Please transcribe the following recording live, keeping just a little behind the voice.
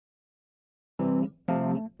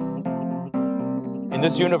in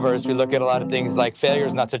this universe, we look at a lot of things like failure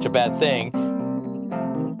is not such a bad thing.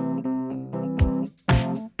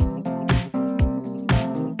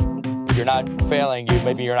 If you're not failing,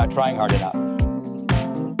 maybe you're not trying hard enough.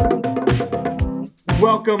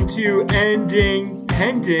 Welcome to Ending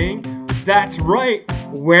Pending. That's right,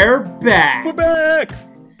 we're back. We're back!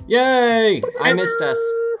 Yay! I missed us.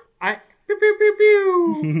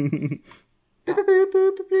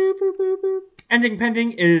 Ending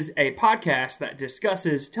Pending is a podcast that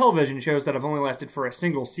discusses television shows that have only lasted for a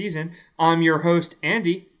single season. I'm your host,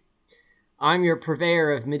 Andy. I'm your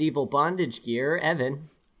purveyor of medieval bondage gear, Evan.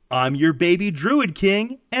 I'm your baby druid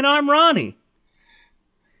king, and I'm Ronnie.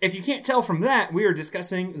 If you can't tell from that, we are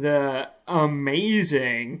discussing the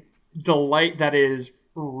amazing delight that is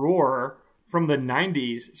Roar from the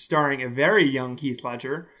 90s, starring a very young Heath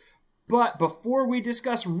Ledger. But before we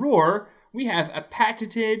discuss Roar, we have a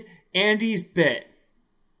patented Andy's bit.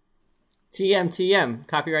 TM.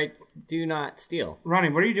 Copyright do not steal. Ronnie,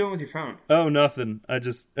 what are you doing with your phone? Oh, nothing. I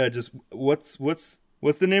just. What's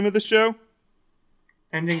the name of the show?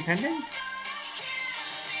 Ending Pending?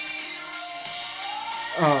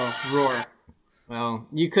 Oh, Roar. Well,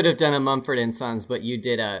 you could have done a Mumford & Sons, but you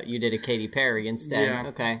did a Katy Perry instead. Yeah.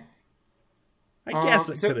 Okay. I guess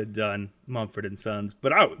I could have done Mumford & Sons,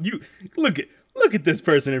 but you look at this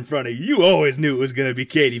person in front of you. You always knew it was going to be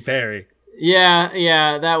Katy Perry.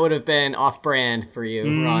 Yeah, that would have been off-brand for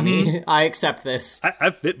you, Ronnie. I accept this. I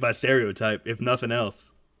fit my stereotype, if nothing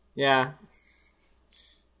else. Yeah.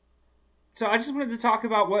 So I just wanted to talk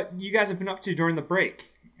about what you guys have been up to during the break.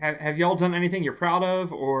 Have y'all done anything you're proud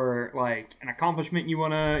of, or like an accomplishment you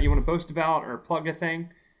wanna boast about, or plug a thing?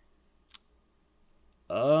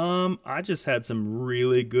 I just had some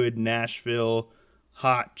really good Nashville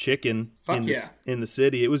hot chicken in the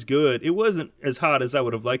city. It was good. It wasn't as hot as I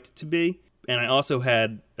would have liked it to be. And I also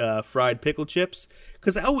had fried pickle chips,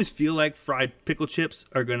 because I always feel like fried pickle chips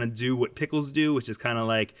are going to do what pickles do, which is kind of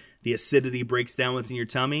like the acidity breaks down what's in your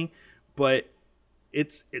tummy. But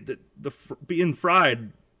being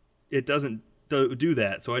fried, it doesn't do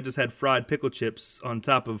that. So I just had fried pickle chips on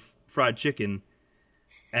top of fried chicken.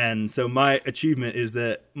 And so my achievement is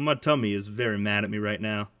that my tummy is very mad at me right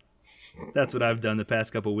now. That's what I've done the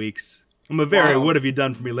past couple weeks. I'm a very what have you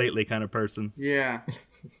done for me lately kind of person. Yeah.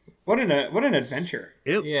 What an adventure.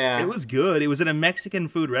 It was good. It was at a Mexican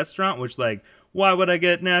food restaurant, which, like, why would I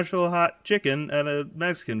get Nashville hot chicken at a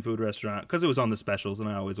Mexican food restaurant? Because it was on the specials, and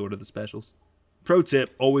I always order the specials. Pro tip,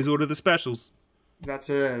 always order the specials. That's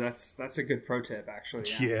a good pro tip, actually.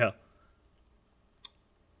 Yeah.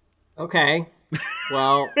 Okay.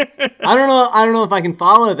 Well, I don't know if I can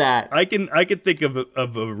follow that. I can think of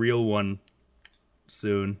a real one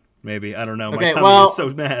soon. Maybe. I don't know. Okay, my tummy is so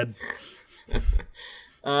mad.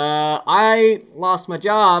 I lost my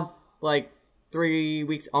job like 3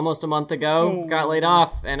 weeks, almost a month ago. Got laid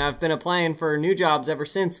off, and I've been applying for new jobs ever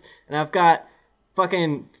since. And I've got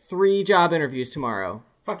fucking 3 job interviews tomorrow.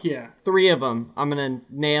 Fuck yeah. 3 of them. I'm gonna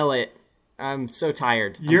nail it. I'm so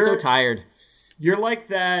tired. I'm so tired. You're like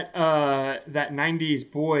that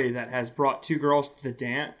 90s boy that has brought 2 girls to the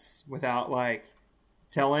dance without like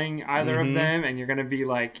telling either of them, and you're gonna be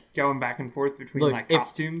like going back and forth between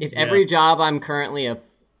costumes. If every job I'm currently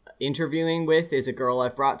interviewing with is a girl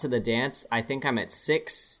I've brought to the dance, I think I'm at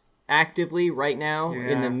 6 actively right now,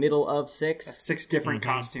 in the middle of 6. That's 6 different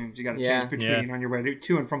costumes you got to change between on your way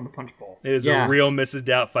to and from the punch bowl. It is a real Mrs.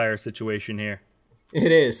 Doubtfire situation here.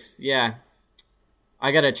 It is, yeah.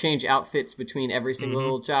 I gotta change outfits between every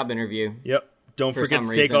single job interview. Yep. Don't forget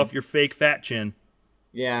to take off your fake fat chin.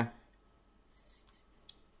 Yeah.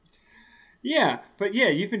 Yeah, but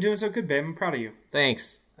you've been doing so good, babe. I'm proud of you.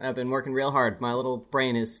 Thanks. I've been working real hard. My little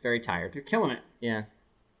brain is very tired. You're killing it. Yeah.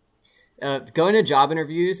 Going to job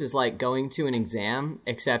interviews is like going to an exam,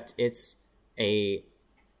 except it's a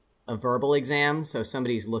verbal exam, so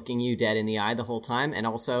somebody's looking you dead in the eye the whole time, and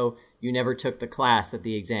also you never took the class that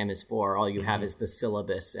the exam is for. All you have is the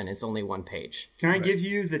syllabus, and it's only 1 page. Can I give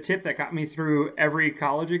you the tip that got me through every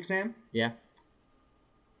college exam? Yeah.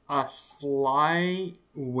 A sly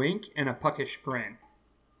wink and a puckish grin.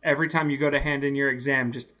 Every time you go to hand in your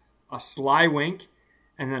exam, just a sly wink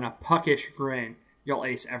and then a puckish grin. You'll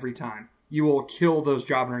ace every time. You will kill those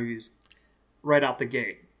job interviews right out the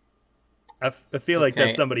gate. I feel like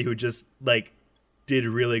that's somebody who just like did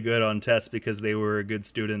really good on tests because they were a good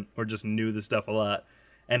student or just knew the stuff a lot,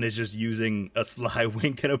 and is just using a sly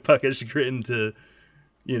wink and a puckish grin to,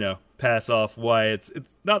 pass off why it's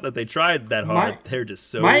not that they tried that hard. They're just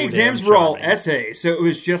so my exams were all essays, so it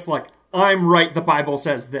was just like, I'm right, the Bible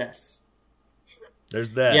says this.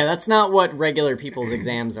 There's that. Yeah, that's not what regular people's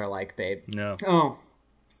exams are like, babe. No. Oh.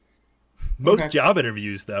 Most job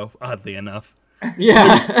interviews, though, oddly enough.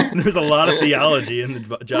 Yeah. There's a lot of theology in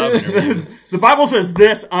the job interviews. The Bible says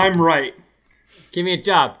this, I'm right. Give me a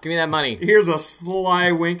job. Give me that money. Here's a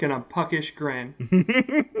sly wink and a puckish grin.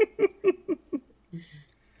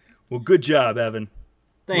 Well, good job, Evan.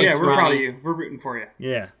 Thanks, Yeah, we're Ronnie. proud of you. We're rooting for you.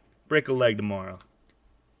 Yeah. Break a leg tomorrow.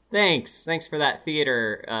 Thanks for that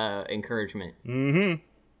theater encouragement.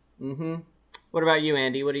 What about you,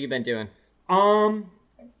 Andy? What have you been doing?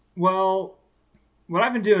 Well, what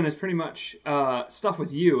I've been doing is pretty much stuff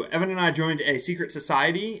with you. Evan and I joined a secret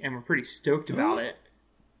society, and we're pretty stoked about it.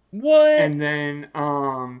 What? And then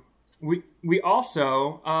we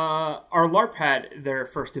also our LARP had their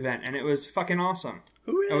first event, and it was fucking awesome.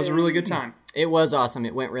 Hooray. It was a really good time. It was awesome.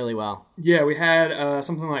 It went really well. Yeah, we had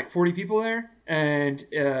something like 40 people there, and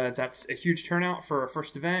that's a huge turnout for our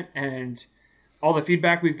first event, and all the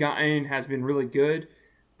feedback we've gotten has been really good.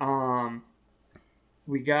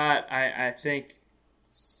 We got, I think,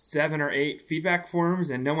 7 or 8 feedback forms,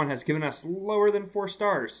 and no one has given us lower than 4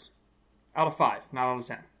 stars out of 5, not out of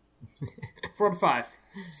 10. 4 out of 5.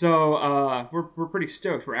 So we're pretty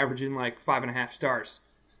stoked. We're averaging like 5.5 stars.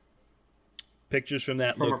 Pictures from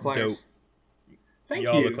that from look our players. dope. Thank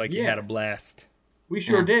Y'all you. look like you had a blast. We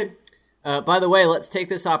sure did. By the way, let's take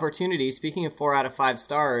this opportunity. Speaking of 4 out of 5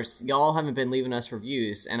 stars, y'all haven't been leaving us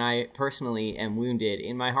reviews, and I personally am wounded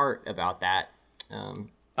in my heart about that.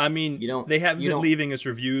 I mean, they haven't you been don't- leaving us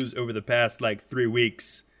reviews over the past, 3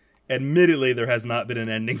 weeks. Admittedly, there has not been an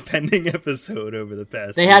ending pending episode over the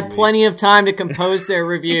past They 3 had weeks. plenty of time to compose their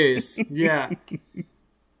reviews. Yeah.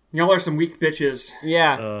 Y'all are some weak bitches.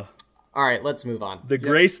 Yeah. All right, let's move on. The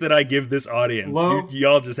grace that I give this audience,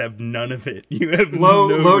 y'all just have none of it. You have Low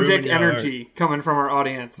no room dick in your energy coming from our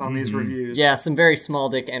audience on these reviews. Yeah, some very small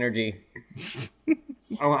dick energy.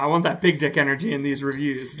 I want that big dick energy in these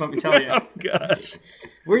reviews, let me tell you. heart. Oh, gosh.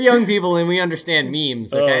 We're young people and we understand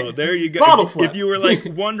memes, okay? Oh, there you go. Bottle If flip. you were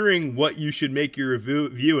wondering what you should make your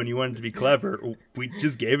review and you wanted to be clever, we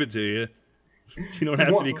just gave it to you. You don't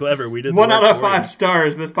have to be clever. We did. 1 out of 5 5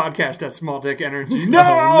 stars. This podcast has small dick energy.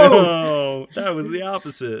 No! No, that was the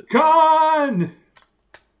opposite. Con!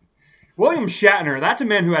 William Shatner. That's a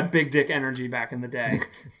man who had big dick energy back in the day.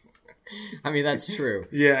 I mean, that's true.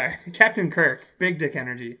 Yeah. Captain Kirk. Big dick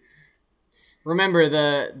energy. Remember,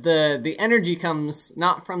 the energy comes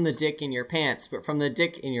not from the dick in your pants, but from the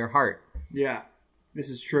dick in your heart. Yeah. This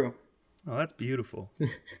is true. Oh, that's beautiful.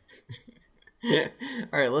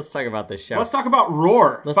 All right, let's talk about this show. Let's talk about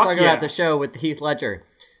Roar. Let's Fuck talk yeah. about the show with Heath Ledger.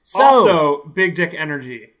 So, Also, big dick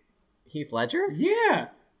energy. Heath Ledger? Yeah.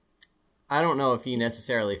 I don't know if he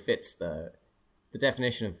necessarily fits the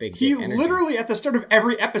definition of big He dick energy. literally, at the start of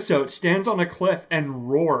every episode, stands on a cliff and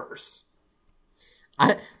roars.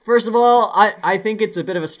 First of all, I think it's a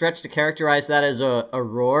bit of a stretch to characterize that as a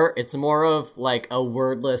roar. It's more of like a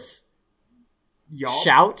wordless Y'all.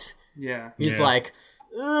 shout. Yeah. He's Yeah. like,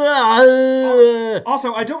 "Ugh."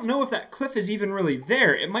 Also, I don't know if that cliff is even really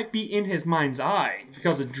there. It might be in his mind's eye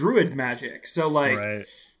because of druid magic. So, Right.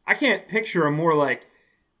 I can't picture a more,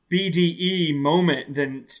 BDE moment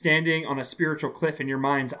than standing on a spiritual cliff in your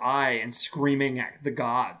mind's eye and screaming at the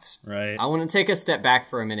gods. Right. I want to take a step back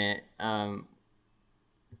for a minute.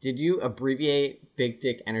 Did you abbreviate big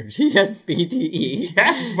dick energy as BDE?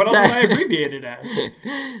 Yes, what else would I abbreviate it as?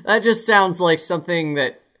 That just sounds like something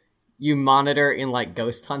that you monitor in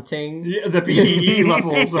ghost hunting. Yeah, the BDE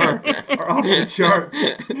levels are off the charts.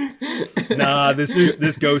 Nah,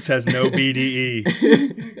 this ghost has no BDE.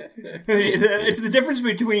 It's the difference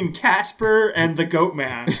between Casper and the Goat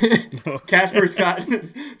Man. Casper's got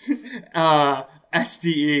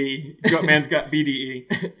SDE. Goat Man's got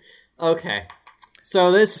BDE. Okay.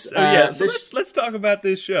 So this, So this let's talk about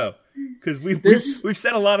this show, because we've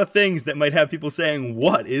said a lot of things that might have people saying,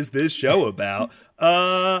 "What is this show about?"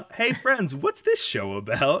 Hey friends, what's this show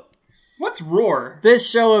about? What's Roar? this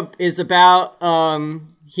show is about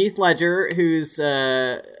Heath Ledger, who's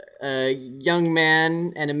a young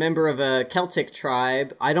man and a member of a Celtic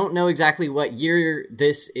tribe. I don't know exactly what year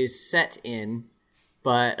this is set in,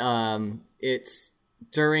 but it's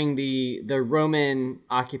during the Roman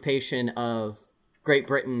occupation of Great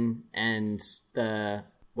Britain and the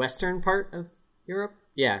western part of Europe.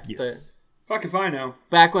 Yeah, Yes. Fuck if I know.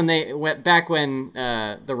 back when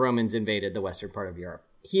the Romans invaded the western part of Europe.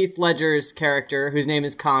 Heath Ledger's character, whose name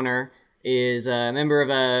is Connor, is a member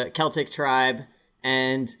of a Celtic tribe,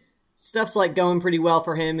 and stuff's going pretty well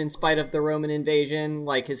for him in spite of the Roman invasion.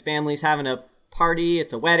 His family's having a party,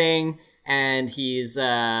 it's a wedding, and he's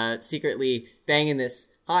secretly banging this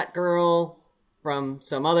hot girl from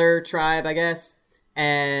some other tribe, I guess.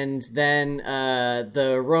 And then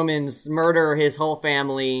the Romans murder his whole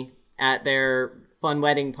family, at their fun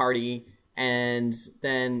wedding party, and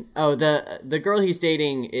then the girl he's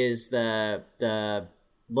dating is the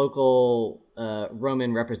local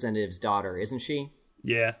Roman representative's daughter, isn't she?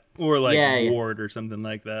 Yeah, or ward or something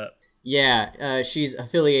like that. Yeah, she's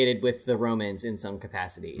affiliated with the Romans in some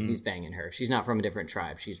capacity. He's banging her. She's not from a different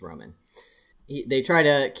tribe. She's Roman. They try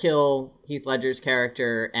to kill Heath Ledger's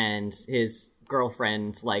character, and his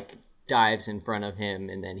girlfriend dives in front of him,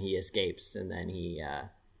 and then he escapes, and then he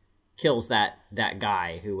kills that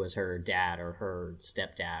guy who was her dad or her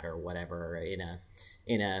stepdad or whatever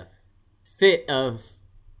in a fit of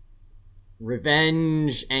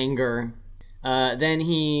revenge anger. Then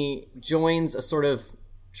he joins a sort of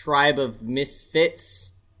tribe of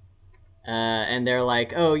misfits, and they're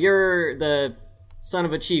like, oh, you're the son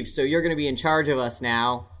of a chief, so you're going to be in charge of us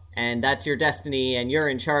now, and that's your destiny, and you're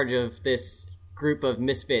in charge of this group of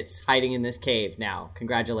misfits hiding in this cave now.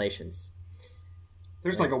 Congratulations.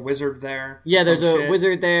 There's a wizard there. Yeah, there's a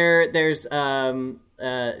wizard there. There's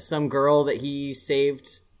some girl that he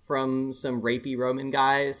saved from some rapey Roman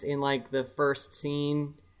guys in the first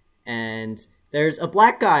scene, and there's a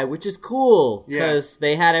black guy, which is cool because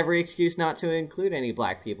they had every excuse not to include any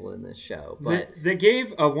black people in this show. But they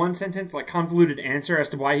gave a one sentence convoluted answer as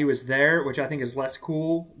to why he was there, which I think is less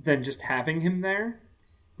cool than just having him there.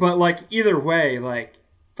 But either way,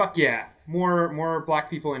 fuck yeah, more black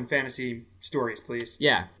people in fantasy stories, please.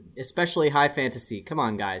 Yeah, especially high fantasy. Come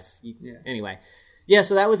on, guys. Anyway. Yeah,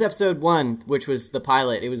 so that was episode 1, which was the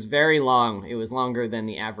pilot. It was very long. It was longer than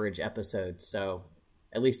the average episode, so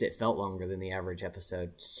at least it felt longer than the average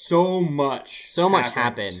episode. So much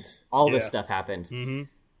happened. All this stuff happened. Mm-hmm.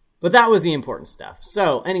 But that was the important stuff.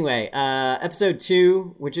 So anyway, episode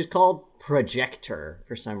 2, which is called Projector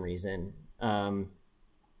for some reason.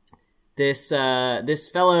 This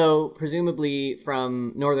fellow, presumably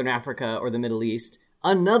from Northern Africa or the Middle East,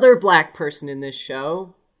 another black person in this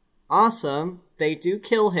show. Awesome. They do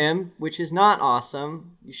kill him, which is not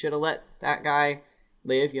awesome. You should have let that guy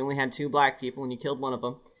live. You only had 2 black people and you killed one of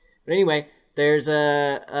them. But anyway, there's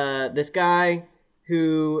this guy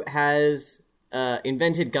who has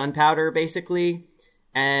invented gunpowder, basically,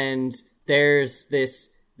 and there's this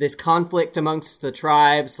conflict amongst the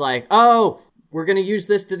tribes, oh, we're going to use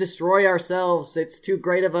this to destroy ourselves. It's too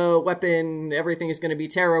great of a weapon. Everything is going to be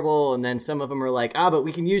terrible. And then some of them are but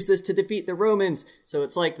we can use this to defeat the Romans. So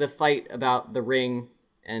it's the fight about the ring,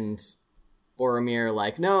 and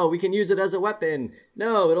Boromir no, we can use it as a weapon.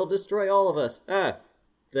 No, it'll destroy all of us.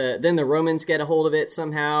 Then the Romans get a hold of it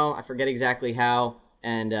somehow. I forget exactly how.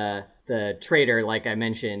 And the traitor, like I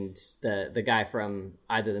mentioned, the guy from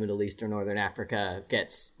either the Middle East or Northern Africa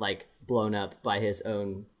gets blown up by his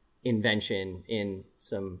own invention in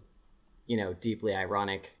some, deeply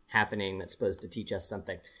ironic happening that's supposed to teach us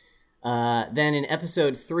something. Then in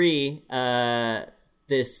episode 3,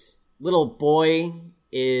 this little boy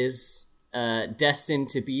is destined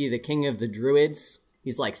to be the king of the Druids.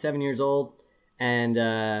 He's 7 years old,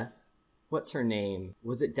 and what's her name?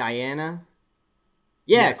 Was it Diana?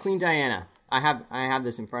 Yeah, yes. Queen Diana. I have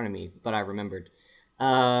this in front of me, but I remembered.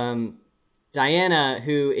 Diana,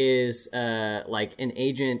 who is an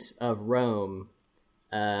agent of Rome,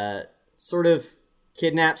 sort of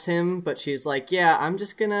kidnaps him, but she's yeah, I'm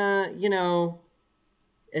just gonna,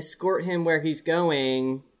 escort him where he's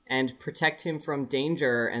going and protect him from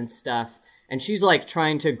danger and stuff. And she's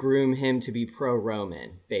trying to groom him to be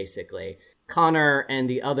pro-Roman, basically. Connor and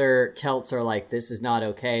the other Celts are this is not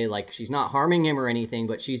okay. She's not harming him or anything,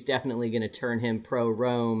 but she's definitely gonna turn him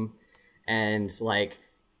pro-Rome and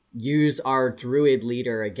use our druid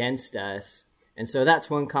leader against us. And so that's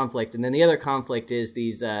one conflict. And then the other conflict is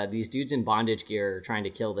these dudes in bondage gear are trying to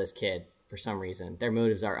kill this kid for some reason. Their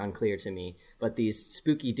motives are unclear to me, but these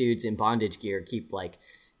spooky dudes in bondage gear keep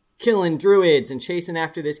killing druids and chasing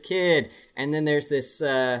after this kid. And then there's this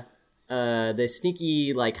sneaky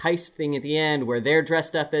heist thing at the end where they're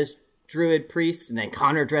dressed up as druid priests, and then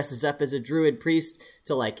Connor dresses up as a druid priest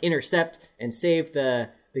to intercept and save the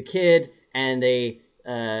kid, and they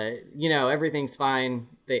everything's fine.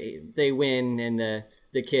 They win, and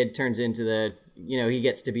the kid turns into he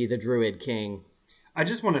gets to be the druid king. I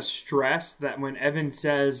just want to stress that when Evan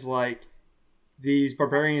says these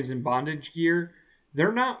barbarians in bondage gear,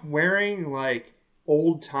 they're not wearing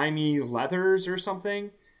old-timey leathers or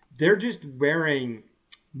something. They're just wearing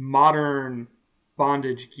modern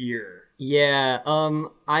bondage gear. Yeah,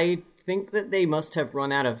 I think that they must have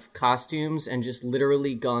run out of costumes and just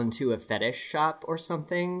literally gone to a fetish shop or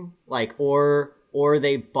something, or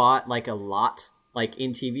they bought a lot like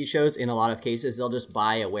in TV shows, in a lot of cases, they'll just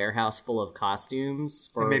buy a warehouse full of costumes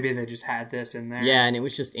for. Or maybe they just had this in there. Yeah, and it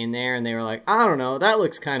was just in there, and they were like, I don't know, that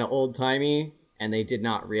looks kind of old timey, and they did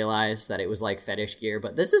not realize that it was like fetish gear.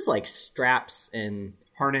 But this is like straps and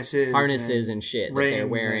harnesses and shit that they're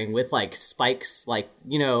wearing with like spikes, like,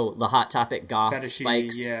 you know, the Hot Topic goth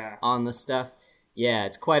fetishy, spikes on the stuff. Yeah,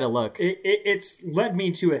 it's quite a look. It's led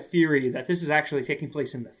me to a theory that this is actually taking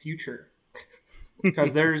place in the future.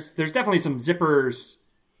 Because there's definitely some zippers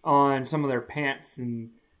on some of their pants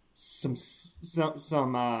and some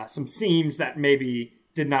seams that maybe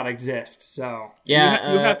did not exist. So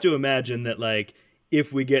yeah, you have to imagine that, like,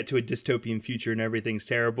 if we get to a dystopian future and everything's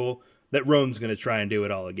terrible, that Rome's going to try and do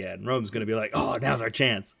it all again. Rome's going to be like, "Oh, now's our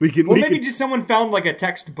chance. Maybe just someone found like a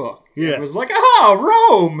textbook. Yeah, it was like,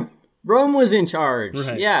 Rome. Rome was in charge.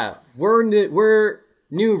 Right. Yeah, we're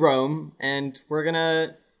new Rome, and we're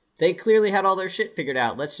gonna. They clearly had all their shit figured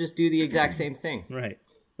out. Let's just do the exact same thing. Right.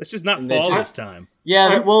 Let's just not fall this time.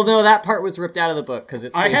 Yeah, well, no, that part was ripped out of the book because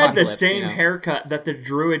it's. I had the same haircut that the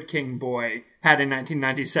Druid King boy had in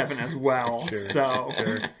 1997 as well.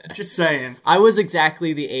 Just saying. I was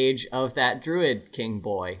exactly the age of that Druid King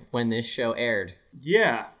boy when this show aired.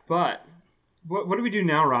 Yeah, but what do we do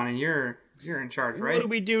now, Ronnie? You're in charge, right? What do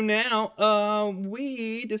we do now?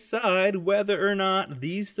 We decide whether or not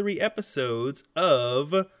these 3 episodes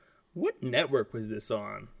of. What network was this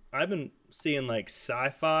on? I've been seeing like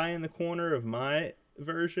Sci-Fi in the corner of my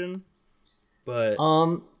version, but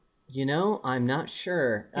you know, I'm not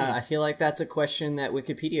sure. I feel like that's a question that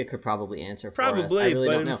Wikipedia could probably answer for us. Probably, I really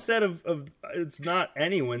but don't know. Instead of it's not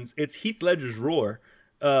anyone's. It's Heath Ledger's Roar.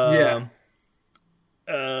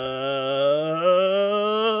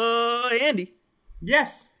 Andy.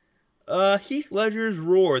 Yes. Heath Ledger's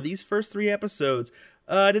Roar. These first 3 episodes.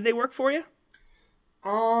 Did they work for you?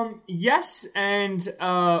 Yes, and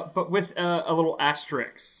but with a little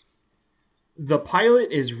asterisk. The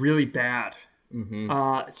pilot is really bad.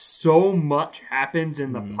 Mm-hmm. So much happens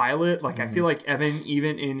in the pilot. Like, I feel like Evan,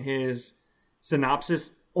 even in his synopsis,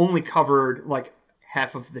 only covered like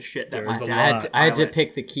half of the shit that was. I had to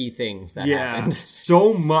pick the key things that happened.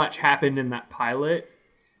 So much happened in that pilot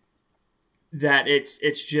that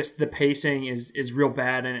it's just the pacing is real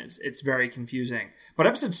bad, and it's very confusing. But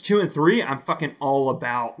episodes 2 and 3, I'm fucking all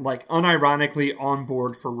about, like, unironically on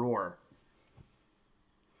board for Roar.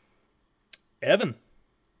 Evan.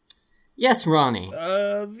 Yes, Ronnie.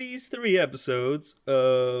 These 3 episodes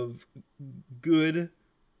of good,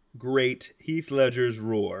 great Heath Ledger's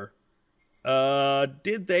Roar,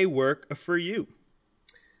 did they work for you?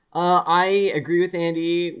 I agree with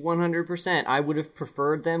Andy 100%. I would have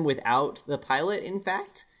preferred them without the pilot, in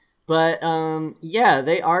fact. But, yeah,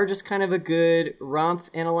 they are just kind of a good romp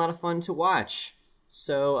and a lot of fun to watch.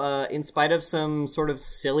 So, in spite of some sort of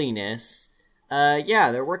silliness,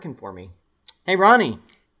 yeah, they're working for me. Hey, Ronnie.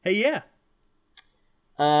 Hey, yeah.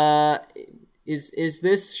 Is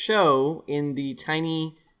this show, in the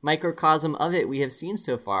tiny microcosm of it we have seen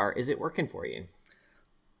so far, is it working for you?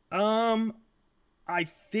 I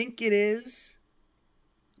think it is,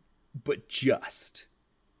 but just.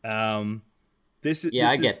 This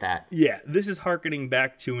I get that. Yeah, this is hearkening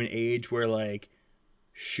back to an age where, like,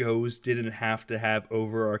 shows didn't have to have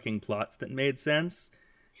overarching plots that made sense.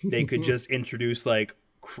 They could just introduce, like,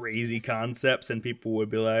 crazy concepts and people would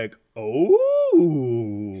be like,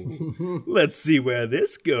 oh, let's see where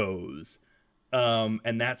this goes.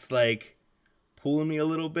 And that's, like, pulling me a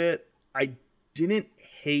little bit. I didn't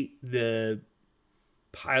hate the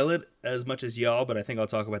pilot as much as y'all, but I think I'll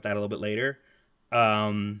talk about that a little bit later.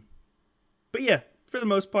 But yeah, for the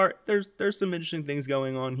most part, there's some interesting things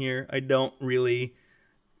going on here. I don't really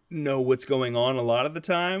know what's going on a lot of the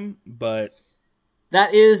time, but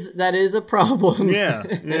that is a problem.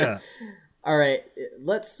 Yeah. All right,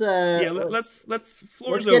 let's floor let's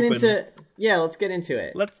get open. Let's get into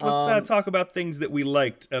it. Let's talk about things that we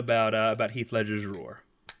liked about Heath Ledger's Roar.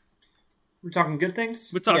 We're talking good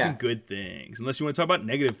things? We're talking good things. Unless you want to talk about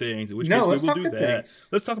negative things, in which case we will do that. Things.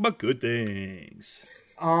 Let's talk about good things.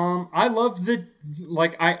 I love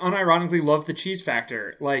I unironically love the cheese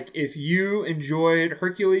factor. Like, if you enjoyed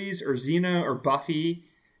Hercules or Xena or Buffy,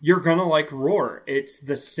 you're gonna like Roar. It's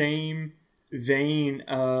the same vein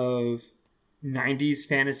of 90s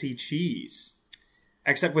fantasy cheese,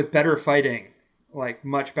 except with better fighting. Like,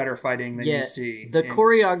 much better fighting than you see. The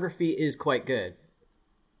choreography is quite good.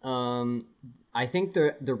 I think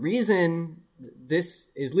the reason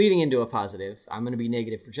this is leading into a positive, I'm going to be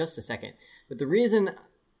negative for just a second, but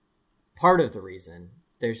part of the reason,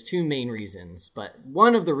 there's 2 main reasons, but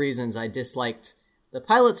one of the reasons I disliked the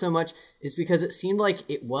pilot so much is because it seemed like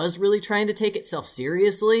it was really trying to take itself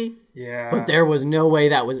seriously. Yeah. But there was no way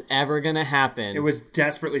that was ever going to happen. It was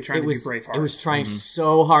desperately trying to be Braveheart. It was trying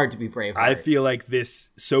so hard to be Braveheart. I feel like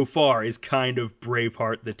this, so far, is kind of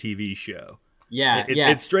Braveheart, the TV show. Yeah,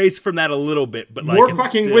 It strays from that a little bit, but more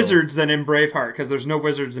fucking wizards than in Braveheart, because there's no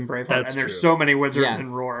wizards in Braveheart, That's and there's true. so many wizards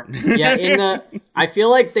in Roar. Yeah, I feel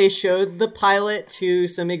like they showed the pilot to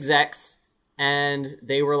some execs, and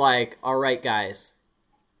they were like, all right, guys,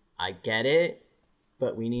 I get it,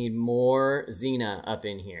 but we need more Xena up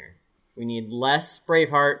in here. We need less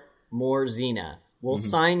Braveheart, more Xena. We'll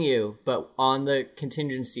sign you, but on the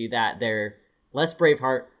contingency that they're less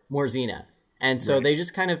Braveheart, more Xena. And so they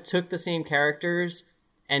just kind of took the same characters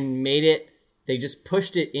and they just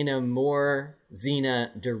pushed it in a more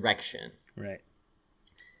Xena direction. Right.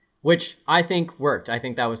 Which I think worked. I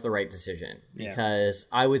think that was the right decision. Because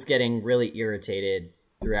I was getting really irritated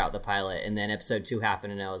throughout the pilot. And then episode 2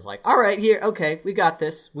 happened and I was like, all right, okay, we got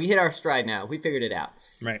this. We hit our stride now. We figured it out.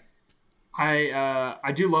 Right.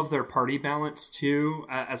 I do love their party balance, too.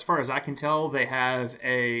 As far as I can tell, they have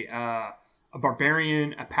a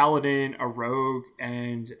barbarian, a paladin, a rogue,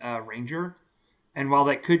 and a ranger. And while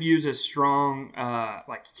they could use a strong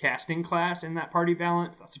casting class in that party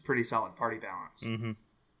balance, that's a pretty solid party balance. Mm-hmm.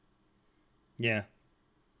 Yeah.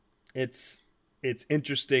 It's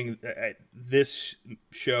interesting. This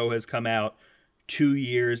show has come out 2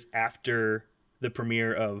 years after the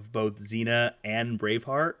premiere of both Xena and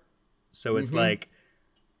Braveheart. So it's like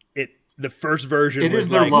the first version it was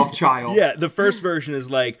is their like, love child. Yeah, the first version is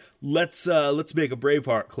like, let's make a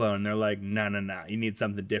Braveheart clone. And they're like, no, you need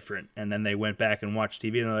something different. And then they went back and watched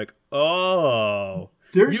TV and they're like, oh,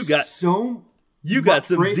 you got some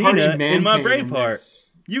Xena in my Braveheart.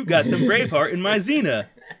 You got some Braveheart in my Xena.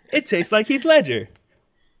 It tastes like Heath Ledger.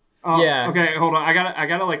 Yeah. Okay, hold on. I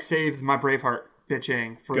gotta like save my Braveheart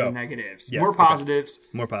bitching for the negatives. Yes, More positives.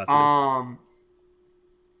 More positives.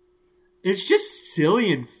 It's just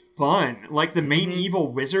silly and fun. Like the main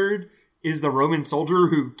evil wizard is the Roman soldier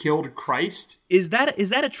who killed Christ. Is that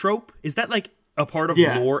a trope? Is that like a part of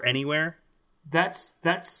lore anywhere? That's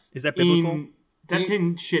Is that biblical?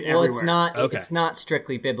 In shit everywhere. Well, it's not. Okay. It's not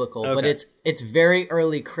strictly biblical, Okay. but it's very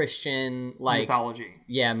early Christian mythology.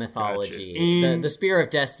 Yeah, mythology. Gotcha. The Spear of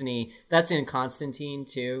Destiny. That's in Constantine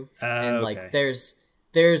too, and okay. like there's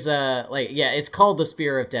it's called the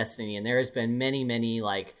Spear of Destiny, and there has been many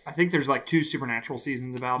I think there's like 2 supernatural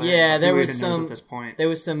seasons about it. Yeah, there Who was even some knows at this point. There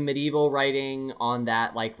was some medieval writing on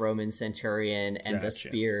that, like Roman centurion and the Gotcha.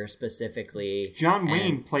 spear specifically. John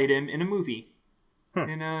Wayne played him in a movie.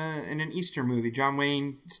 In an Easter movie, John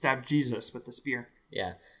Wayne stabbed Jesus with the spear.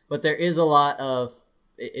 Yeah, but there is a lot of.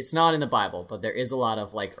 It's not in the Bible, but there is a lot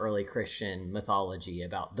of like early Christian mythology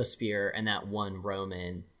about the spear and that one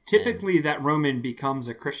Roman. Typically, that Roman becomes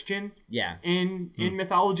a Christian. Yeah. In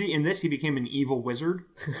mythology, in this, he became an evil wizard.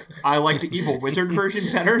 I like the evil wizard version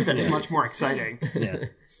better. That's much more exciting.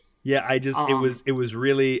 Yeah. I just it was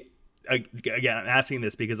really. Again, I'm asking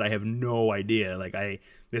this because I have no idea. Like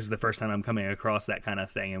this is the first time I'm coming across that kind of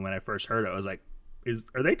thing, and when I first heard it, I was like,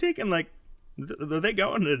 are they taking are they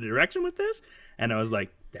going in a direction with this? And I was like,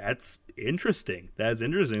 that's interesting. That's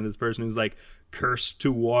interesting. This person who's like cursed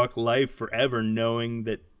to walk life forever, knowing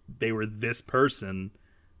that they were this person.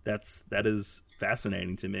 That is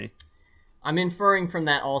fascinating to me. I'm inferring from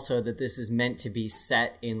that also that this is meant to be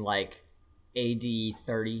set in like AD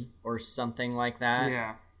 30 or something like that.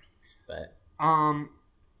 Yeah. But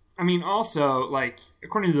I mean, also, like,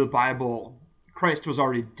 according to the Bible, Christ was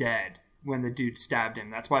already dead when the dude stabbed him.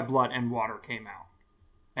 That's why blood and water came out.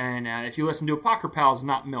 And if you listen to Apocryphals,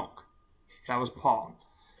 not milk. That was Paul.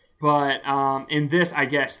 But in this, I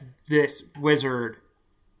guess, this wizard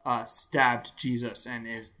stabbed Jesus and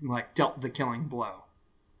is, like, dealt the killing blow.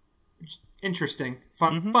 Interesting.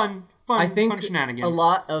 Fun I think fun shenanigans. A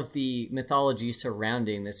lot of the mythology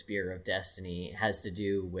surrounding the Spear of Destiny has to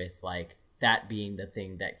do with, like, that being the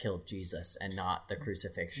thing that killed Jesus and not the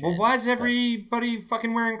crucifixion. Well, why is everybody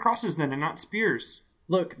fucking wearing crosses then and not spears?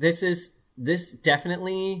 Look, this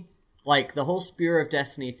definitely, like, the whole Spear of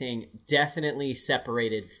Destiny thing definitely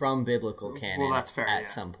separated from biblical canon. Well, that's fair, at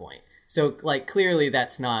some point. So, like, clearly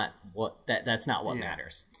that's not what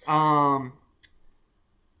matters.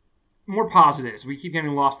 More positives. We keep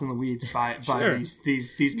getting lost in the weeds by Sure. these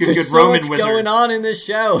good There's so Roman much wizards going on in this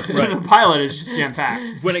show. The pilot is just jam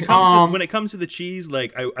packed. When it comes to the cheese,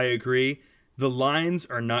 like I agree, the lines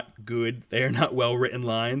are not good. They are not well written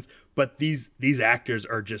lines, but these actors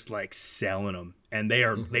are just like selling them, and they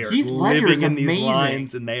are Heath Ledger's living in these amazing.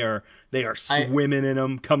 lines, and they are swimming in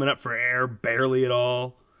them, coming up for air barely at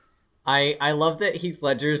all. I love that Heath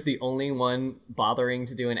Ledger's the only one bothering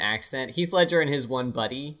to do an accent. Heath Ledger and his one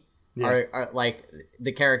buddy are like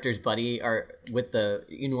the character's buddy are with the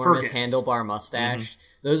enormous handlebar mustache.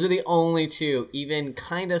 Those are the only two even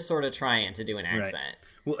kind of sort of trying to do an accent. Right.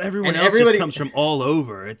 Well, everyone else just comes from all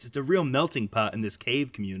over. It's just a real melting pot in this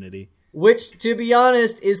cave community. Which, to be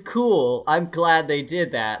honest, is cool. I'm glad they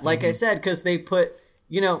did that. Like I said, because they put,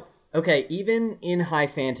 okay, even in high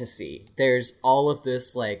fantasy, there's all of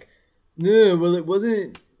this, like, no, well, it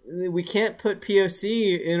wasn't, we can't put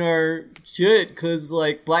POC in our shit because,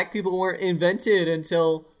 like, black people weren't invented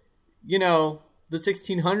until, the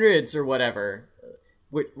 1600s or whatever.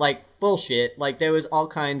 Like, bullshit. Like, there was all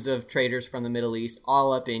kinds of traders from the Middle East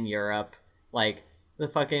all up in Europe. Like, the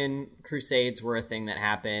fucking Crusades were a thing that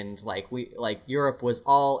happened. Like, Europe was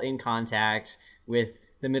all in contact with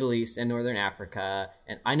the Middle East and Northern Africa.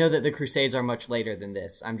 And I know that the Crusades are much later than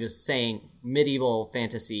this. I'm just saying medieval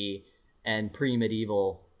fantasy and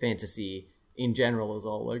pre-medieval fantasy in general is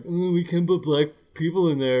all like, oh, we can't put black people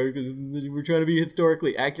in there because we're trying to be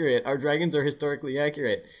historically accurate. Our dragons are historically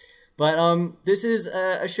accurate. But this is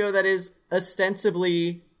a show that is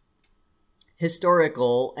ostensibly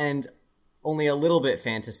historical and only a little bit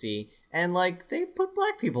fantasy. And, like, they put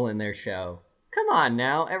black people in their show. Come on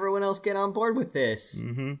now. Everyone else get on board with this.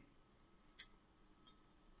 Mm-hmm.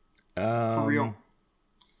 For real.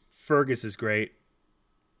 Fergus is great.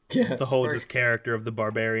 Yeah, the whole just character of the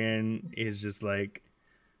barbarian is just, like,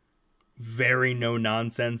 very no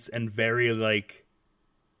nonsense and very, like,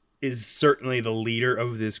 is certainly the leader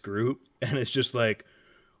of this group. And it's just like,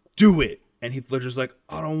 do it. And Heath Ledger's like,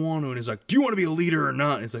 I don't want to. And he's like, do you want to be a leader or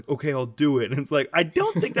not? And he's like, okay, I'll do it. And it's like, I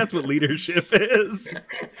don't think that's what leadership is.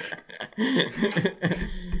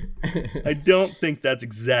 I don't think that's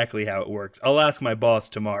exactly how it works. I'll ask my boss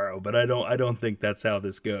tomorrow, but I don't think that's how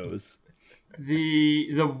this goes.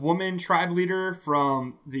 The woman tribe leader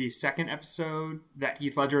from the second episode that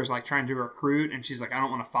Heath Ledger is like trying to recruit, and she's like, I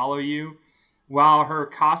don't want to follow you. While her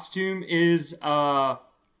costume is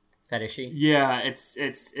fetishy. Yeah, it's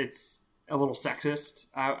a little sexist,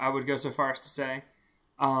 I would go so far as to say.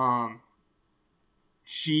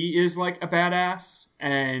 She is like a badass,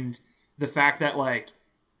 and the fact that like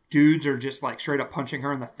dudes are just like straight up punching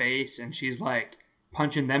her in the face, and she's like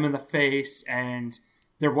punching them in the face, and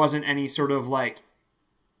there wasn't any sort of like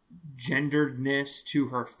genderedness to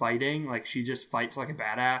her fighting. Like, she just fights like a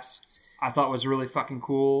badass. I thought was really fucking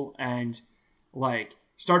cool. And like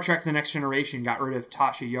Star Trek The Next Generation got rid of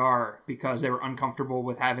Tasha Yar because they were uncomfortable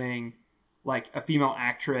with having like a female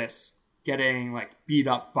actress getting like beat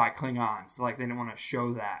up by Klingons. Like, they didn't want to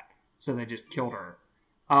show that, so they just killed her.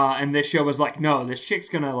 And this show was like, no, this chick's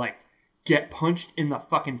gonna like get punched in the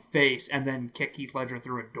fucking face and then kick Heath Ledger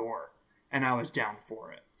through a door. And I was down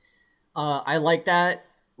for it. I like that.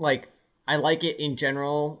 Like, I like it in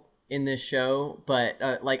general in this show, but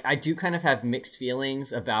like, I do kind of have mixed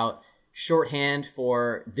feelings about shorthand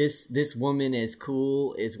for this woman is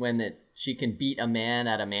cool is when that she can beat a man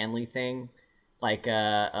at a manly thing. Like,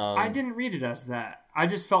 I didn't read it as that. I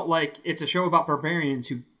just felt like it's a show about barbarians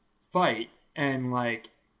who fight, and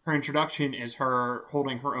like her introduction is her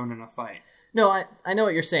holding her own in a fight. No, I know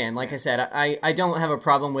what you're saying. Like I said, I don't have a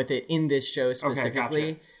problem with it in this show specifically,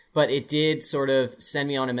 okay, gotcha. But it did sort of send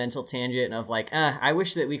me on a mental tangent of like, I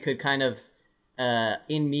wish that we could kind of,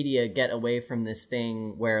 in media, get away from this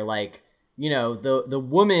thing where like, the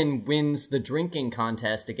woman wins the drinking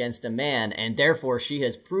contest against a man, and therefore she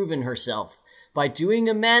has proven herself. By doing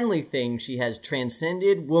a manly thing, she has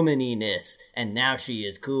transcended womaniness, and now she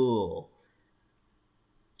is cool.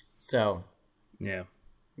 So. Yeah.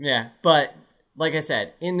 Yeah, but like I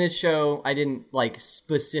said, in this show, I didn't like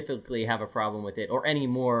specifically have a problem with it, or any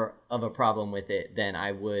more of a problem with it than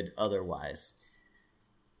I would otherwise.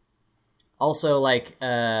 Also, like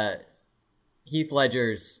Heath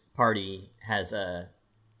Ledger's party has a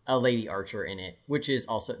lady archer in it, which is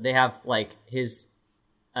also, they have like his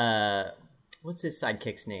what's his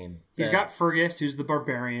sidekick's name? He's got Fergus, who's the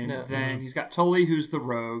barbarian. No, then he's got Tully, who's the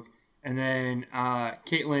rogue, and then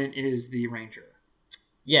Caitlin is the ranger.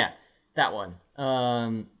 Yeah, that one.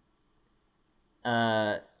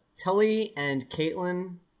 Tully and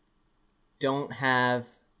Caitlin don't have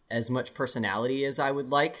as much personality as I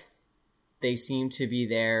would like. They seem to be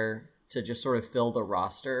there to just sort of fill the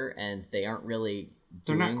roster, and they aren't really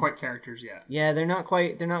They're not quite characters yet. Yeah, they're not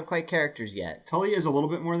quite characters yet. Tully is a little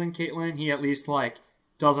bit more than Caitlin. He at least like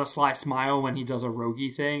does a sly smile when he does a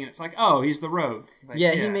roguey thing, and it's like, oh, he's the rogue. Like,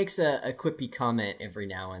 yeah, he makes a quippy comment every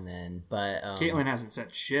now and then, but Caitlin hasn't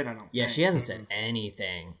said shit, I don't think. Yeah, she hasn't said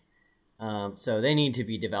anything. So they need to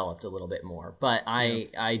be developed a little bit more. But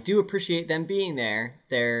I do appreciate them being there.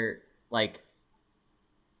 They're like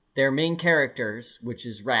they're main characters, which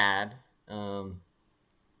is rad.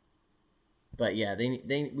 But yeah, we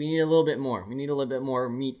need a little bit more. We need a little bit more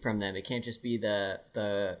meat from them. It can't just be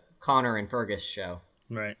the Connor and Fergus show.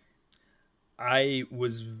 Right. I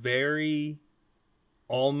was very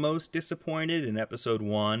almost disappointed in episode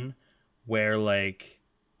 1 where like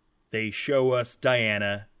they show us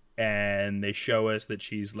Diana and they show us that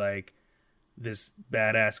she's like this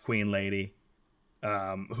badass queen lady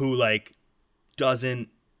who like doesn't,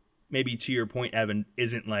 maybe to your point, Evan,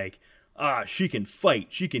 isn't like, she can fight,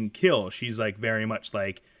 she can kill. She's like very much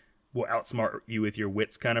like will outsmart you with your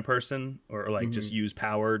wits kind of person, or like just use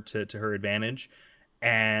power to her advantage.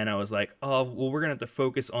 And I was like, oh, well, we're gonna have to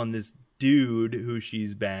focus on this dude who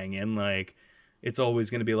she's banging. Like, it's always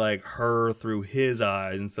gonna be like her through his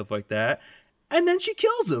eyes and stuff like that. And then she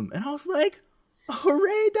kills him, and I was like,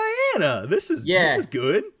 hooray, Diana! This is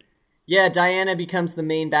good. Yeah, Diana becomes the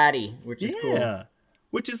main baddie, which is cool. Yeah,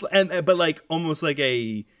 which is but like almost like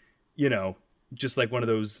a, you know, just like one of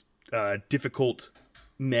those difficult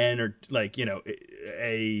men, or like, you know,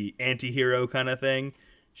 a anti-hero kind of thing.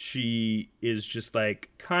 She is just like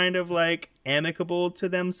kind of like amicable to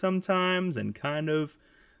them sometimes and kind of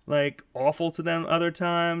like awful to them other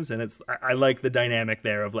times. And it's, I like the dynamic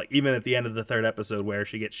there of like, even at the end of the 3rd episode where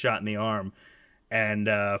she gets shot in the arm and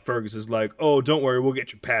Fergus is like, oh, don't worry, we'll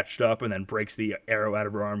get you patched up, and then breaks the arrow out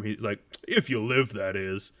of her arm. He's like, if you live, that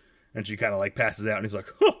is. And she kind of like passes out, and he's like,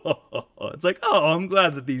 it's like, oh, I'm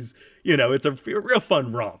glad that these, you know, it's a real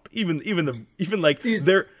fun romp. Even like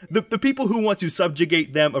they're the people who want to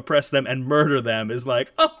subjugate them, oppress them, and murder them is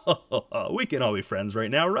like, we can all be friends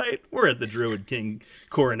right now, right? We're at the Druid King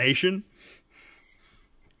coronation.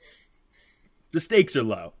 The stakes are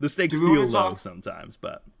low. The stakes feel low sometimes,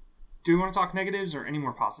 but. Do we want to talk negatives or any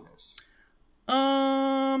more positives?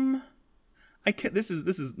 This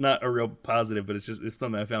is not a real positive, but it's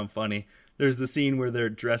something I found funny. There's the scene where they're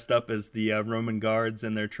dressed up as the Roman guards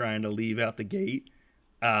and they're trying to leave out the gate,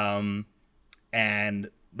 and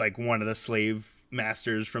like one of the slave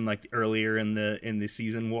masters from like earlier in the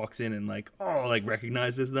season walks in and like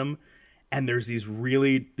recognizes them, and there's this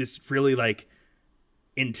really like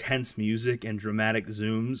intense music and dramatic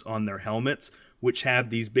zooms on their helmets, which have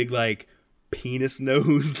these big like penis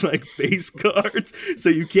nose like face guards, so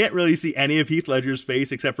you can't really see any of Heath Ledger's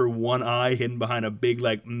face except for one eye hidden behind a big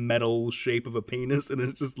like metal shape of a penis, and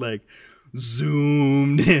it's just like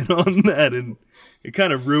zoomed in on that, and it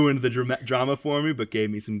kind of ruined the drama for me, but gave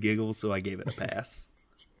me some giggles, so I gave it a pass.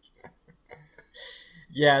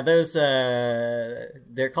 Yeah, those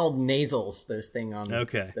they're called nasals, those things on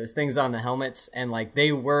the helmets, and like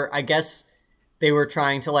they were, I guess they were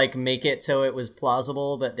trying to like make it so it was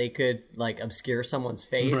plausible that they could like obscure someone's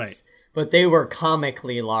face. Right. But they were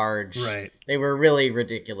comically large. Right. They were really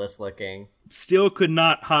ridiculous looking. Still could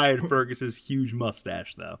not hide Fergus's huge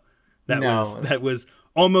mustache though. That was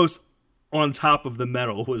almost on top of the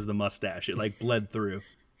metal was the mustache. It like bled through.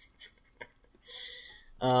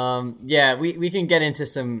 Yeah, we can get into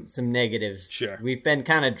some negatives. Sure. We've been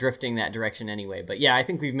kind of drifting that direction anyway, but yeah, I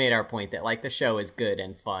think we've made our point that like the show is good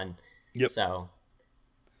and fun. Yep. So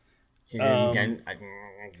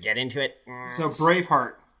get into it. So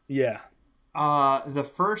Braveheart. Yeah. The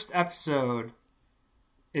first episode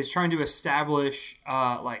is trying to establish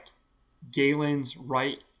like Galen's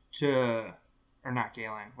right to, or not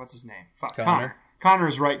Galen, what's his name? Connor.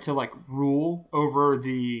 Connor's right to like rule over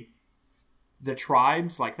the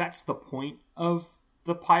tribes. Like that's the point of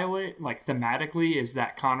the pilot, like thematically, is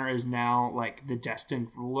that Connor is now like the destined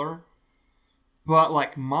ruler. But,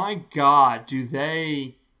 like, my God, do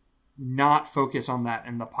they not focus on that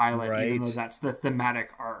in the pilot, right? Even though that's the thematic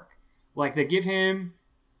arc. Like, they give him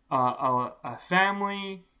a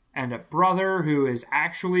family and a brother who is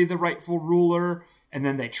actually the rightful ruler, and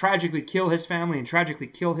then they tragically kill his family and tragically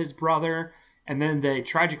kill his brother, and then they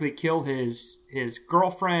tragically kill his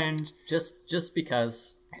girlfriend. Just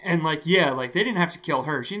because. And, like, yeah, like, they didn't have to kill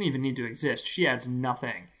her. She didn't even need to exist. She adds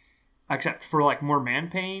nothing. Except for, like, more man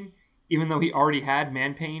pain. Even though he already had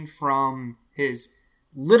man pain from his...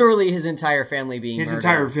 Literally his entire family being his murdered.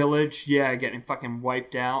 Entire village, yeah, getting fucking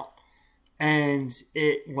wiped out. And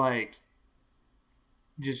it, like,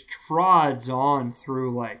 just trods on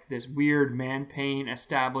through, like, this weird man pain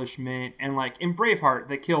establishment. And, like, in Braveheart,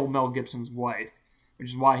 they kill Mel Gibson's wife, which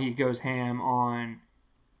is why he goes ham on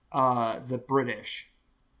the British.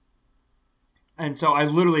 And so I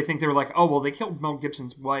literally think they were like, oh, well, they killed Mel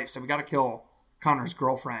Gibson's wife, so we gotta kill Connor's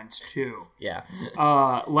girlfriend too. Yeah.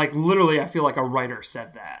 Like literally I feel like a writer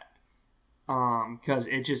said that. Because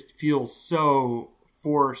it just feels so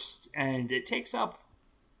forced, and it takes up,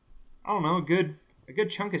 I don't know, a good a good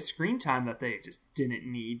chunk of screen time that they just didn't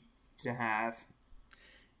need to have.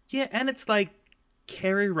 Yeah, and it's like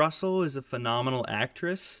Kerry Russell is a phenomenal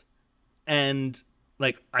actress, and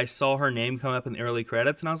like I saw her name come up in the early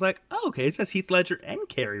credits, and I was like, oh, okay, it says Heath Ledger and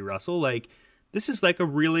Kerry Russell. Like, this is like a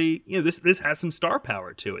really, this has some star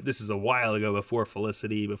power to it. This is a while ago, before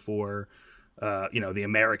Felicity, before The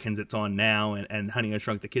Americans it's on now, and Honey, I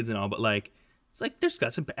Shrunk the Kids and all, but like it's like there's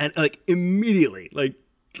got some, and like immediately like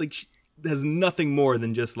there's nothing more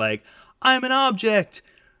than just like, I'm an object,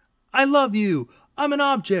 I love you, I'm an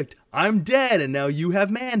object, I'm dead, and now you have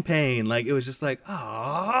man pain. Like, it was just like,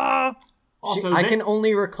 ah. Also, I can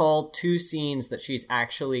only recall 2 scenes that she's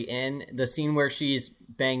actually in. The scene where she's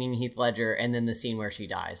banging Heath Ledger, and then the scene where she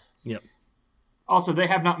dies. Yep. Also, they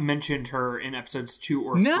have not mentioned her in episodes 2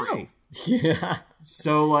 or 3. No. Yeah.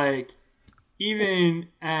 So, like, even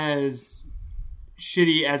as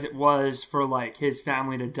shitty as it was for, like, his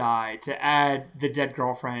family to die, to add the dead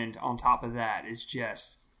girlfriend on top of that is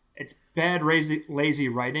just... It's bad, lazy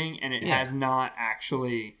writing, and it has not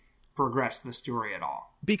actually progressed the story at all.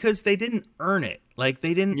 Because they didn't earn it. Like,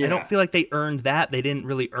 they didn't... I don't feel like they earned that. They didn't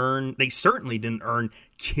really earn... They certainly didn't earn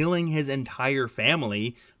killing his entire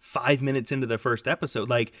family 5 minutes into the first episode.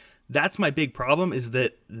 Like, that's my big problem, is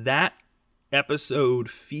that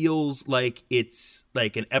episode feels like it's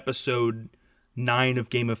like an episode 9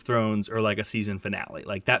 of Game of Thrones, or like a season finale.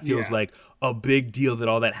 Like, that feels like a big deal that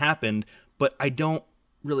all that happened, but I don't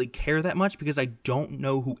really care that much because I don't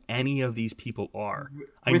know who any of these people are.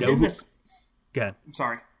 I know who... Go ahead. I'm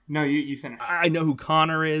sorry. No, you finish. I know who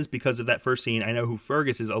Connor is because of that first scene. I know who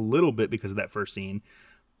Fergus is a little bit because of that first scene.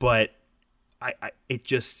 But it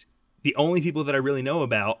just... The only people that I really know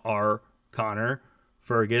about are Connor,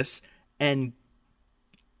 Fergus, and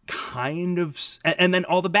kind of... And then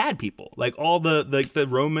all the bad people. Like, all the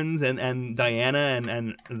Romans and Diana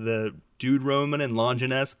and the dude Roman and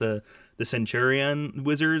Longinus, the Centurion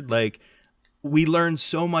wizard. Like... We learned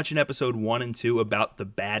so much in episode 1 and 2 about the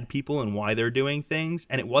bad people and why they're doing things.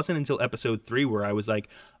 And it wasn't until episode 3 where I was like,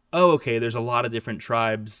 oh, okay, there's a lot of different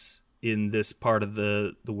tribes in this part of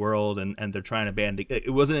the world, and they're trying to band together.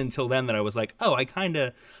 It wasn't until then that I was like, oh, I kind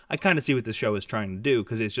of see what this show is trying to do,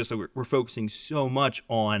 because it's just like we're focusing so much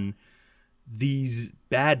on these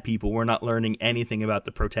bad people. We're not learning anything about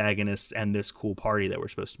the protagonists and this cool party that we're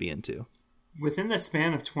supposed to be into. Within the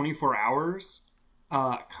span of 24 hours...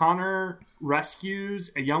 Connor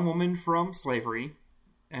rescues a young woman from slavery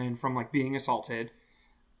and from, like, being assaulted.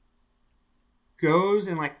 Goes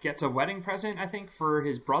and, like, gets a wedding present, I think, for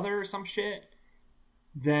his brother or some shit.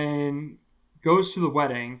 Then goes to the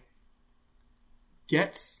wedding.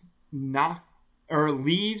 Gets knocked... Or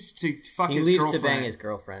leaves to fuck his girlfriend. He leaves to bang his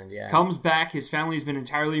girlfriend, yeah. Comes back, his family's been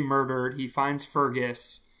entirely murdered. He finds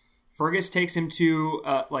Fergus. Fergus takes him to,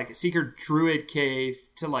 like, a secret druid cave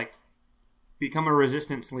to, like, become a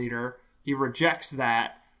resistance leader. He rejects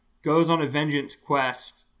that, goes on a vengeance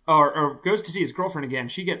quest, or goes to see his girlfriend again.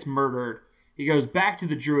 She gets murdered. He goes back to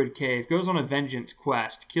the druid cave, goes on a vengeance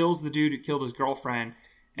quest, kills the dude who killed his girlfriend.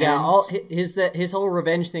 Yeah, his whole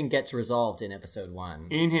revenge thing gets resolved in episode 1.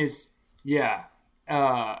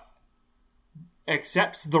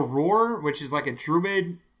 Accepts the roar, which is like a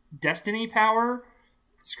druid destiny power,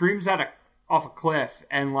 screams off a cliff,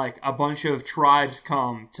 and like a bunch of tribes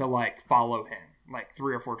come to like follow him, like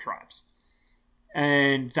 3 or 4 tribes,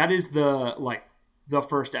 and that is the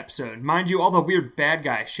first episode. Mind you, all the weird bad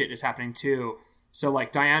guy shit is happening too. So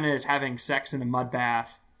like Diana is having sex in a mud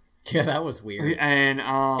bath. Yeah, that was weird. And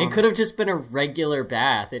it could have just been a regular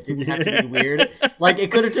bath. It didn't have to be weird. Like,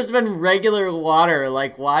 it could have just been regular water.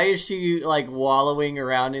 Like, why is she like wallowing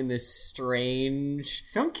around in this strange?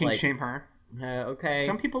 Don't kink shame her. Okay.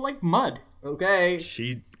 Some people like mud. Okay.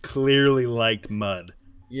 She clearly liked mud.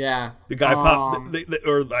 Yeah. The guy popped,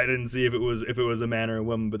 or I didn't see if it was a man or a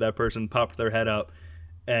woman, but that person popped their head up,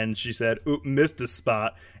 and she said, "Oop, missed a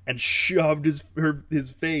spot," and shoved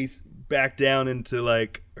his face back down into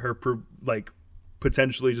like her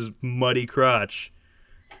potentially just muddy crotch.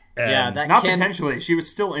 And potentially. She was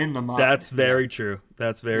still in the mud. That's very true.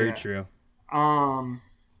 That's very true. All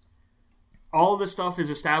of this stuff is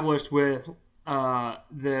established with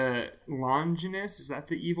the Longinus. Is that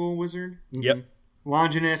the evil wizard? Yep.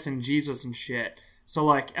 Longinus and Jesus and shit. So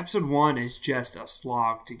like episode 1 is just a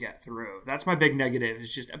slog to get through. That's my big negative.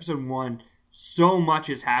 It's just episode 1, so much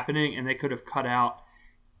is happening, and they could have cut out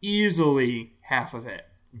easily half of it.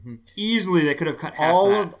 Mm-hmm. Easily, they could have cut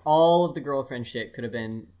half all of the girlfriend shit could have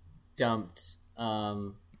been dumped.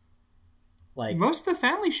 Like most of the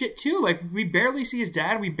family shit too. Like, we barely see his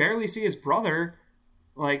dad, we barely see his brother.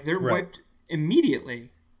 Like, they're wiped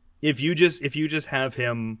immediately. If you just have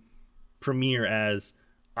him premiere as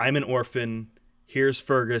I'm an orphan. Here's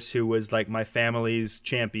Fergus, who was like my family's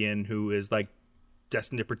champion, who is like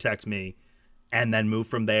destined to protect me, and then move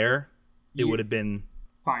from there, it would have been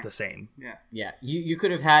fine. The same. Yeah. Yeah. You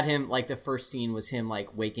could have had him, like, the first scene was him,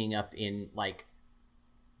 like, waking up in, like,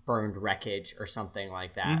 burned wreckage or something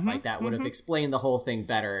like that. Like, that would have explained the whole thing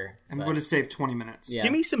better. And would have saved 20 minutes. Yeah.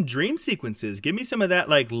 Give me some dream sequences. Give me some of that,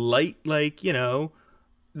 like, light, like, you know,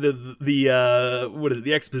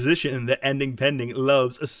 the exposition that ending pending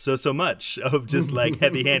loves so much of just like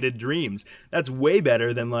heavy-handed dreams. That's way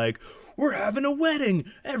better than like, we're having a wedding,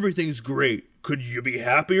 everything's great, could you be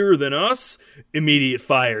happier than us? Immediate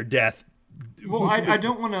fire, death. Well, I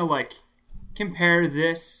don't want to like compare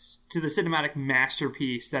this to the cinematic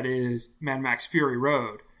masterpiece that is Mad Max Fury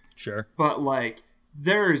Road. Sure. But like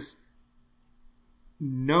there's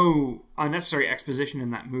no unnecessary exposition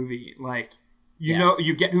in that movie. Like you know,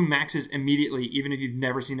 you get who Max is immediately, even if you've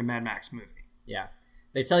never seen a Mad Max movie. Yeah.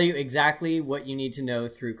 They tell you exactly what you need to know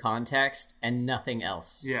through context and nothing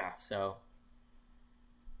else. Yeah. So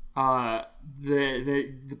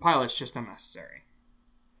the pilot's just unnecessary.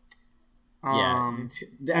 Yeah.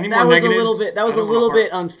 Any that more was negatives? a little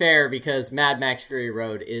bit unfair because Mad Max Fury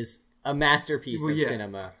Road is a masterpiece of yeah.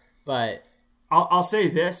 cinema. But I'll say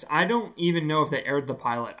this, I don't even know if they aired the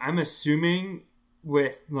pilot. I'm assuming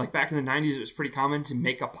with like back in the 90s it was pretty common to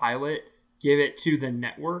make a pilot, give it to the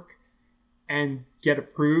network and get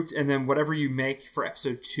approved, and then whatever you make for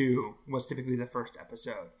episode 2 was typically the first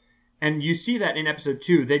episode. And you see that in episode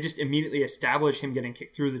 2, they just immediately establish him getting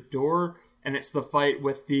kicked through the door, and it's the fight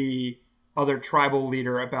with the other tribal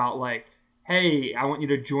leader about like, hey, I want you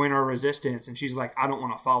to join our resistance, and she's like, I don't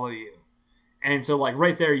want to follow you. And so like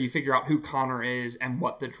right there you figure out who Connor is and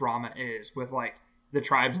what the drama is with like the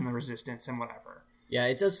tribes and the resistance and whatever. yeah,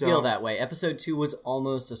 it does feel that way. Episode 2 was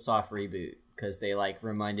almost a soft reboot because they like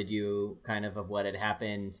reminded you kind of what had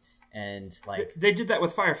happened, and like they did that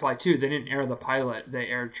with Firefly too. They didn't air the pilot; they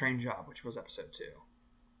aired Train Job, which was episode 2,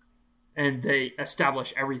 and they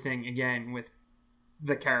establish everything again with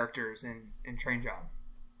the characters in Train Job.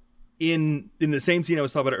 In the same scene I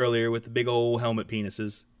was talking about earlier with the big old helmet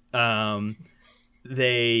penises,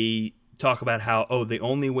 they talk about how, the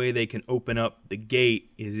only way they can open up the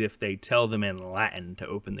gate is if they tell them in Latin to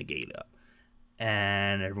open the gate up.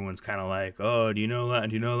 And everyone's kind of like, oh, do you know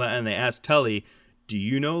Latin? Do you know Latin? And they ask Tully, do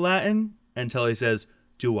you know Latin? And Tully says,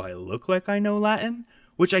 do I look like I know Latin?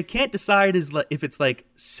 Which I can't decide is if it's like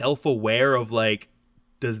self-aware of like,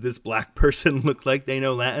 does this black person look like they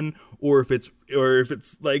know Latin? Or if it's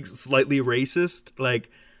like slightly racist.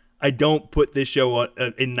 Like, I don't put this show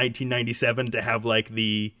in 1997 to have like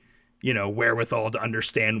the, you know, wherewithal to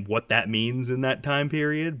understand what that means in that time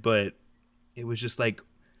period, but it was just like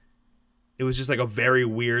a very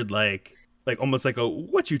weird, like almost like a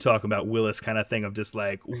what you talking about Willis kind of thing of just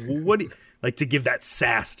like, what do you, like to give that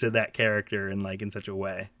sass to that character and like in such a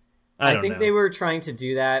way. I think they were trying to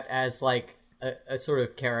do that as like a sort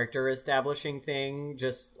of character establishing thing,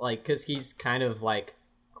 just like because he's kind of like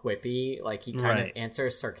quippy, like he kind of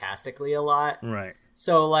answers sarcastically a lot, right?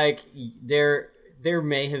 So like there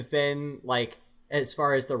may have been, like, as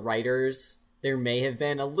far as the writers, there may have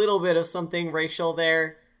been a little bit of something racial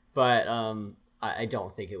there, but I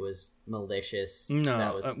don't think it was malicious. No,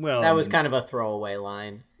 that was kind of a throwaway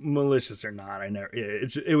line. Malicious or not, I never.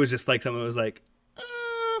 It was just like something that was like,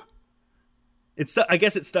 I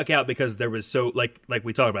guess it stuck out because there was so like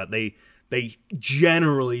we talked about, they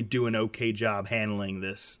generally do an okay job handling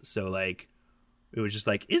this. So like, it was just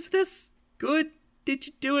like, is this good? Did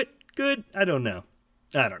you do it good? I don't know.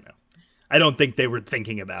 I don't think they were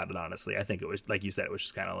thinking about it, honestly. I think it was, like you said, it was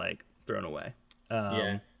just kind of like thrown away.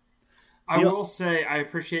 I will say I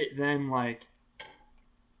appreciate them like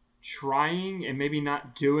trying and maybe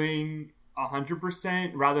not doing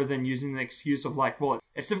 100% rather than using the excuse of like, well,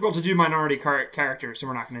 it's difficult to do minority characters, so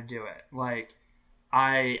we're not going to do it. Like,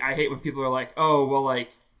 I hate when people are like, oh, well, like,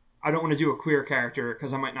 I don't want to do a queer character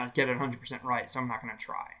because I might not get it 100% right, so I'm not going to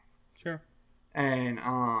try. Sure. And,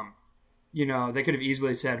 you know, they could have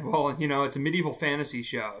easily said, well, you know, it's a medieval fantasy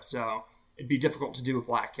show, so it'd be difficult to do a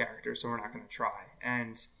black character, so we're not going to try.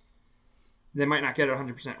 And they might not get it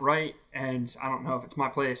 100% right, and I don't know if it's my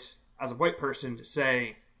place as a white person to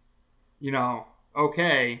say, you know,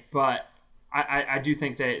 okay, but I do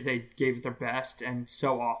think they gave it their best, and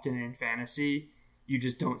so often in fantasy, you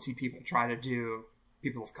just don't see people try to do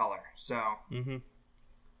people of color. So,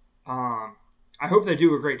 I hope they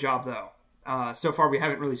do a great job, though. So far, we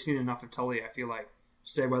haven't really seen enough of Tully, I feel like,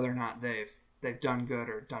 to say whether or not they've done good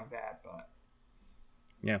or done bad. But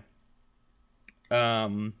yeah,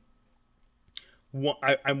 I'm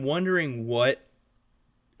wondering what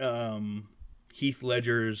Heath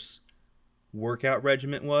Ledger's workout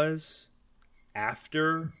regimen was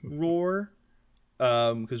after Roar,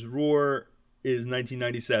 because Roar is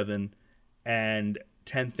 1997 and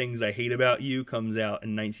 10 Things I Hate About You comes out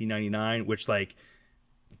in 1999, which, like,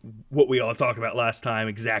 what we all talked about last time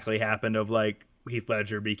exactly happened, of like Heath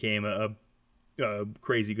Ledger became a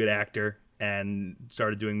crazy good actor and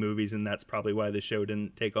started doing movies, and that's probably why the show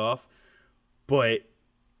didn't take off. But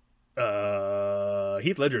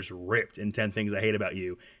Heath Ledger's ripped in 10 Things I Hate About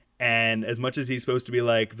You, and as much as he's supposed to be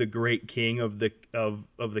like the great king of the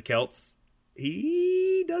Celts,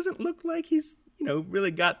 he doesn't look like he's, you know, really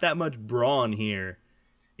got that much brawn here.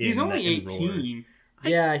 He's only 18.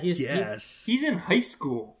 Yeah, he's in high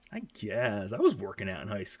school. I guess. I was working out in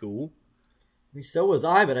high school. So was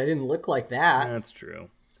I, but I didn't look like that. That's true.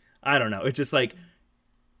 I don't know. It's just like,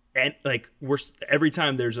 and like every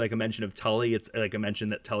time there's like a mention of Tully, it's like a mention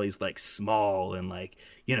that Tully's like small and like,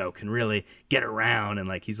 you know, can really get around, and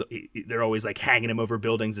like they're always like hanging him over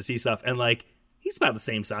buildings to see stuff, and like he's about the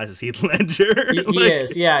same size as Heath Ledger. He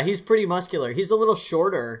is. Yeah, he's pretty muscular. He's a little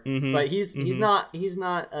shorter, but he's not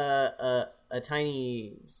a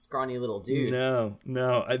tiny, scrawny little dude. No.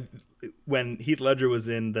 When Heath Ledger was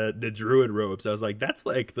in the druid robes, I was like, that's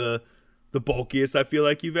like the bulkiest I feel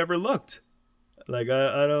like you've ever looked. Like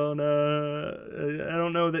I don't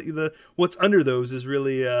know that what's under those is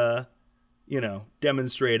really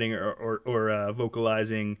demonstrating or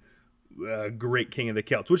vocalizing great King of the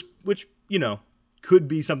Celts, which you know could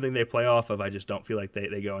be something they play off of. I just don't feel like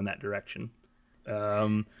they go in that direction.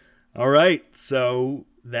 All right, so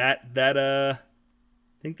that I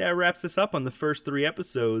think that wraps us up on the first 3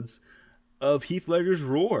 episodes of Heath Ledger's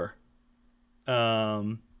Roar.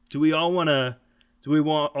 Do we all want to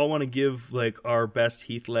give like our best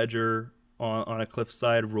Heath Ledger on a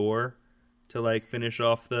cliffside roar to like finish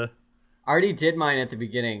off the? I already did mine at the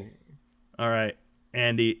beginning. All right,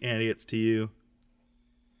 Andy, it's to you.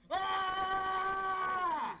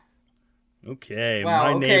 Okay.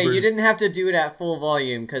 Wow. Okay, you didn't have to do it at full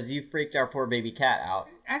volume because you freaked our poor baby cat out.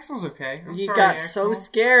 Axel's okay. He got so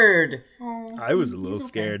scared. Oh, I was a little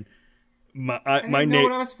scared. I didn't know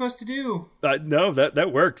what I was supposed to do. No,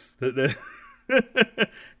 that works.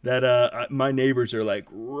 My neighbors are like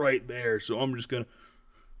right there, so I'm just gonna.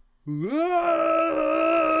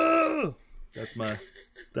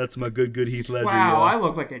 That's my good Heath Ledger. Wow, I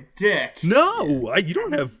look like a dick. No, you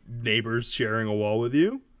don't have neighbors sharing a wall with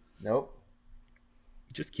you. Nope.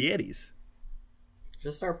 Just kitties.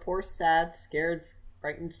 Just our poor, sad, scared,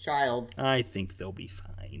 frightened child. I think they'll be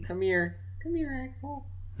fine. Come here, Axel.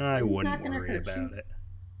 I wouldn't worry about it.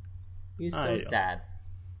 He's so sad.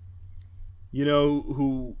 You know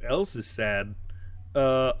who else is sad?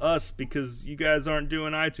 Us, because you guys aren't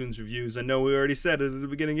doing iTunes reviews. I know we already said it at the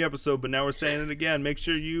beginning of the episode, but now we're saying it again. Make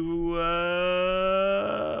sure you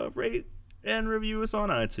rate and review us on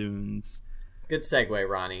iTunes. Good segue,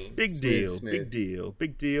 Ronnie. Big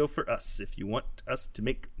deal for us if you want us to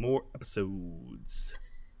make more episodes.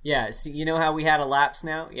 Yeah, see, you know how we had a lapse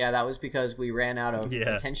now? Yeah, that was because we ran out of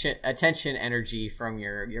attention energy from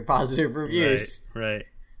your positive reviews. Right.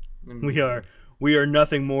 We are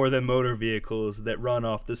nothing more than motor vehicles that run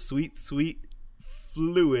off the sweet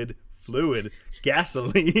fluid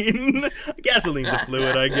gasoline. Gasoline's a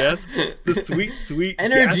fluid, I guess. The sweet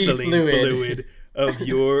energy gasoline fluid of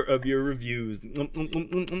your reviews.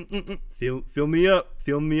 Fill me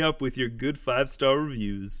up with your good 5-star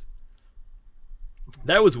reviews.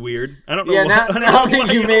 That was weird. I don't know. Yeah, now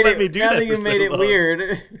that you made it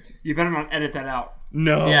weird. You better not edit that out.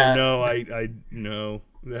 No, I no.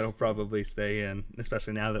 That'll probably stay in,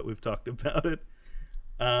 especially now that we've talked about it.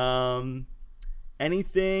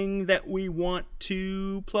 Anything that we want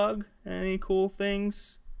to plug? Any cool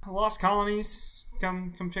things? Lost Colonies.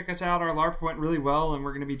 Come check us out. Our LARP went really well, and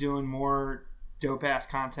we're going to be doing more dope-ass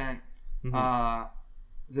content. Mm-hmm.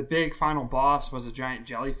 The big final boss was a giant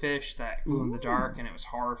jellyfish that glowed in the dark, and it was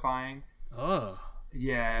horrifying. Oh.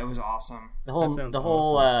 Yeah, it was awesome. The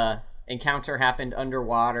whole encounter happened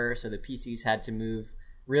underwater, so the PCs had to move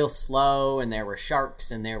real slow, and there were sharks,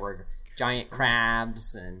 and there were giant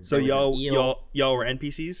crabs, and so y'all were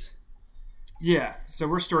NPCs. Yeah, so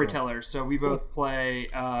we're storytellers. So we both play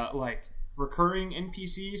like recurring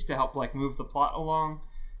NPCs to help like move the plot along,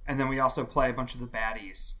 and then we also play a bunch of the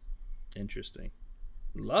baddies. Interesting.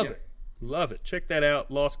 Love it. Check that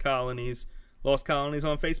out. Lost Colonies on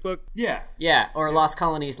Facebook. Yeah, or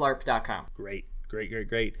lostcolonieslarp.com. Great.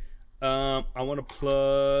 I want to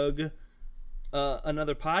plug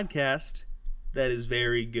another podcast that is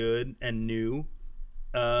very good and new.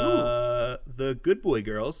 The Good Boy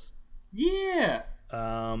Girls. Yeah.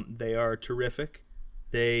 They are terrific.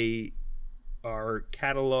 They are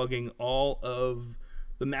cataloging all of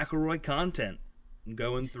the McElroy content, and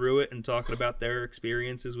going through it and talking about their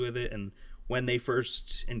experiences with it and when they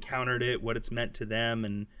first encountered it, what it's meant to them.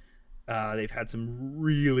 And they've had some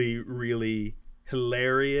really, really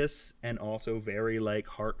hilarious and also very like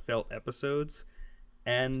heartfelt episodes.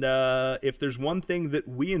 And if there's one thing that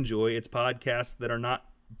we enjoy, it's podcasts that are not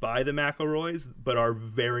by the McElroys but are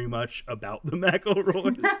very much about the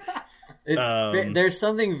McElroys. There's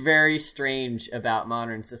something very strange about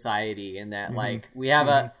modern society in that like we have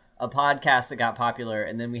a podcast that got popular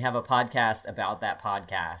and then we have a podcast about that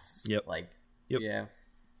podcast. Yeah.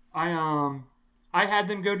 I had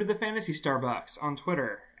them go to the Fantasy Starbucks on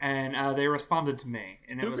Twitter, and they responded to me,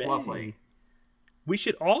 and it was lovely. We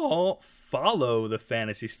should all follow the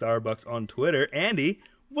Fantasy Starbucks on Twitter. Andy,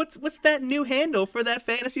 what's that new handle for that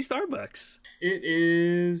Fantasy Starbucks? It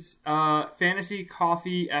is Fantasy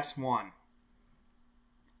Coffee S1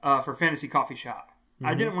 for Fantasy Coffee Shop.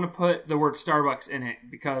 I didn't want to put the word Starbucks in it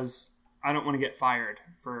because I don't want to get fired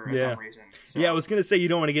for a dumb reason. So. Yeah, I was going to say you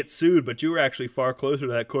don't want to get sued, but you were actually far closer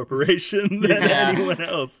to that corporation than anyone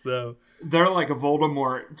else. So they're like a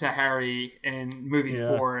Voldemort to Harry in movie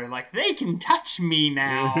 4. Like, they can touch me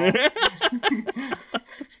now.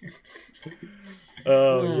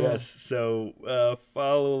 Oh, yes. So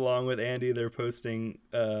follow along with Andy. They're posting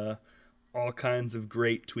all kinds of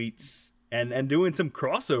great tweets and doing some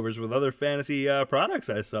crossovers with other fantasy products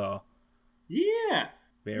I saw. Yeah.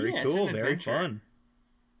 Very cool, very fun.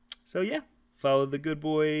 So yeah, follow the Good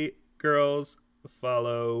Boy Girls,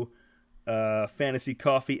 follow Fantasy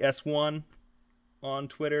Coffee S1 on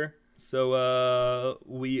Twitter. So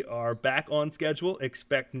we are back on schedule.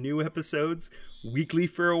 Expect new episodes weekly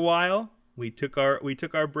for a while. We took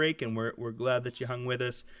our break, and we're glad that you hung with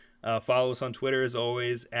us. Follow us on Twitter as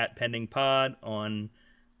always at Pending Pod, on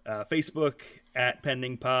Facebook at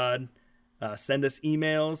Pending Pod. Send us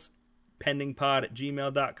emails.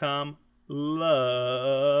 pendingpod@gmail.com.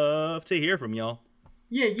 Love to hear from y'all.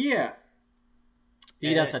 Yeah.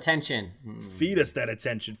 Feed us attention. Feed us that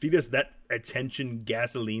attention. Feed us that attention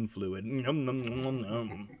gasoline fluid.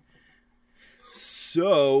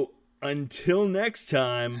 So, until next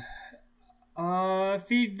time.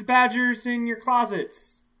 Feed the badgers in your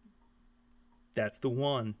closets. That's the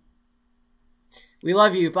one. We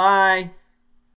love you. Bye.